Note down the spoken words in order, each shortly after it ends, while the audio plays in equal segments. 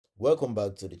Welcome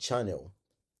back to the channel.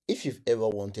 If you've ever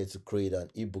wanted to create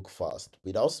an ebook fast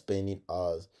without spending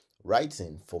hours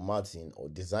writing, formatting, or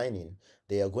designing,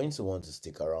 then you're going to want to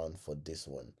stick around for this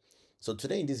one. So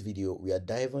today in this video, we are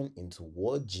diving into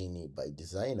Wordgenie by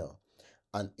Designrr,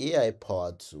 an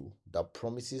AI-powered tool that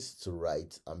promises to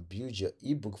write and build your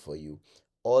ebook for you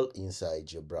all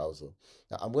inside your browser.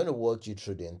 Now, I'm going to walk you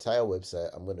through the entire website.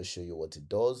 I'm going to show you what it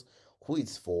does, who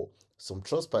it's for, some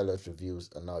Trustpilot reviews,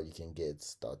 and now you can get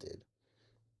started.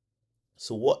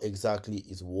 So what exactly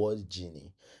is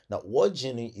Wordgenie? Now,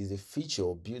 Wordgenie is a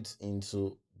feature built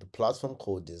into the platform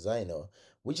called Designrr,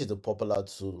 which is a popular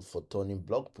tool for turning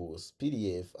blog posts,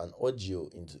 PDF, and audio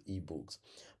into ebooks.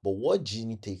 But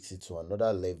Wordgenie takes it to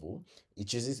another level.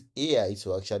 It uses AI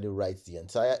to actually write the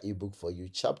entire ebook for you,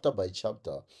 chapter by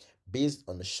chapter, based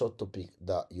on the short topic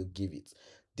that you give it.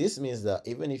 This means that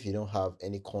even if you don't have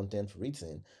any content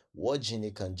written,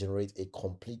 Wordgenie can generate a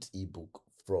complete ebook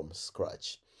from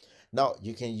scratch. Now,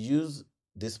 you can use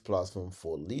this platform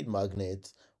for lead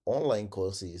magnets, online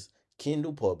courses,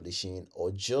 Kindle publishing,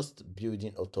 or just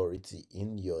building authority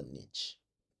in your niche.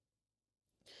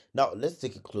 Now, let's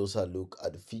take a closer look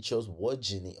at the features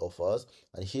Wordgenie offers,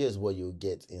 and here's what you'll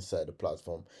get inside the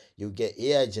platform. You'll get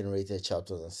AI generated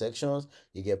chapters and sections,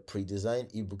 you get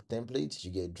pre-designed ebook templates,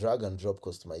 you get drag and drop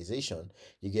customization,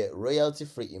 you get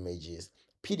royalty-free images,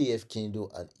 PDF,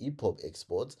 Kindle, and EPUB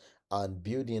exports, and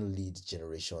building lead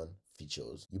generation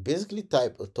features. You basically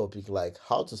type a topic like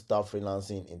how to start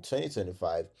freelancing in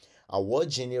 2025, and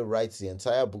Wordgenie writes the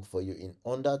entire book for you in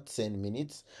under 10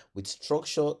 minutes with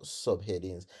structured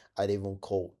subheadings and even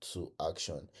call to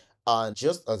action. And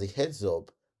just as a heads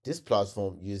up, this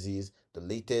platform uses the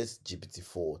latest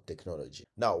GPT-4 technology.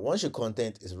 Now, once your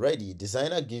content is ready,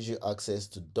 Designrr gives you access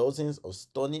to dozens of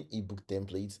stunning ebook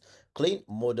templates, clean,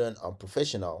 modern, and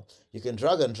professional. You can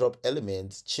drag and drop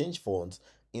elements, change fonts,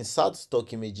 insert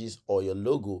stock images or your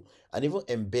logo, and even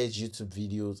embed YouTube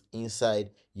videos inside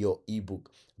your ebook.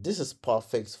 This is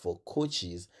perfect for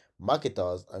coaches,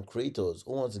 marketers, and creators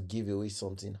who want to give away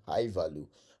something high value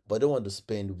but don't want to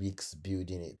spend weeks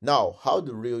building it. Now, how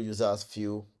do real users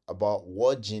feel about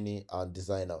Wordgenie and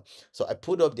Designrr? So I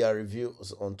put up their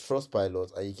reviews on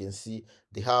Trustpilot, and you can see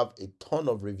they have a ton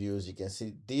of reviews. You can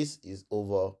see this is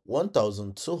over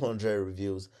 1,200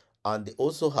 reviews, and they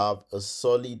also have a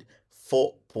solid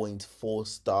 4.4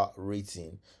 star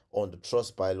rating on the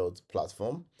Trustpilot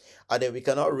platform. And then we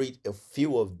cannot read a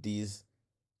few of these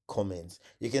comments.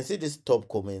 You can see this top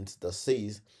comment that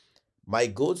says, my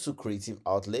go-to creative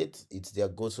outlet. It's their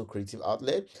go-to creative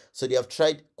outlet. So they have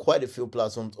tried quite a few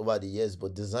platforms over the years,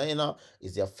 but Designrr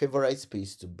is their favorite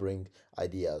space to bring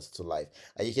ideas to life.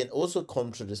 And you can also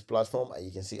come through this platform and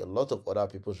you can see a lot of other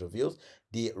people's reviews.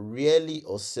 They rarely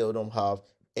or seldom have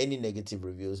any negative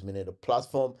reviews, meaning the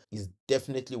platform is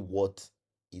definitely worth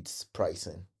its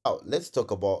pricing. Now let's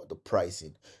talk about the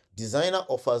pricing. Designrr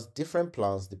offers different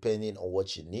plans depending on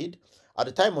what you need. At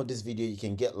the time of this video, you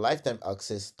can get lifetime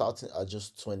access starting at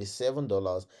just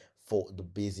 $27 for the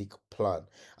basic plan.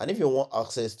 And if you want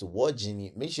access to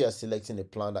Wordgenie, make sure you're selecting a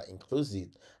plan that includes it,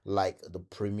 like the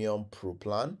Premium Pro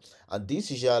plan. And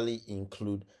these usually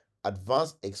include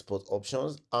advanced export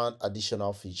options and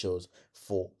additional features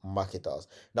for marketers.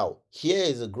 Now, here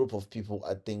is a group of people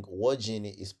I think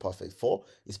Wordgenie is perfect for.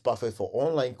 It's perfect for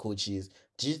online coaches,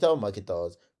 digital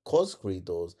marketers, course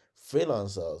creators,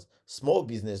 freelancers, small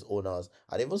business owners,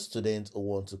 and even students who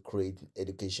want to create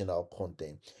educational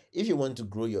content. If you want to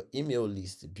grow your email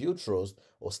list, build trust,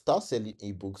 or start selling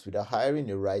ebooks without hiring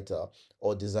a writer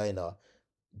or designer,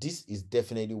 this is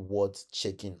definitely worth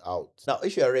checking out. Now,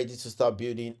 if you are ready to start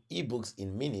building ebooks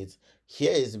in minutes,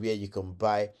 here is where you can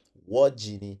buy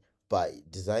Wordgenie by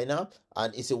Designrr,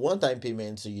 and it's a one-time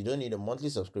payment, so you don't need a monthly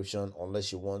subscription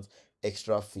unless you want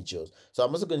extra features. So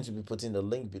I'm also going to be putting the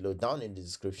link below down in the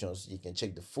description so you can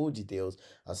check the full details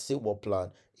and see what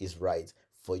plan is right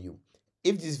for you.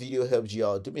 If this video helped you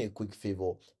out, do me a quick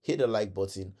favor, hit the like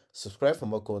button, subscribe for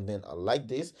more content, and like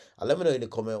this, and let me know in the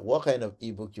comment what kind of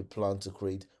ebook you plan to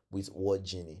create with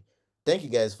Wordgenie. Thank you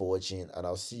guys for watching, and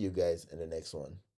I'll see you guys in the next one.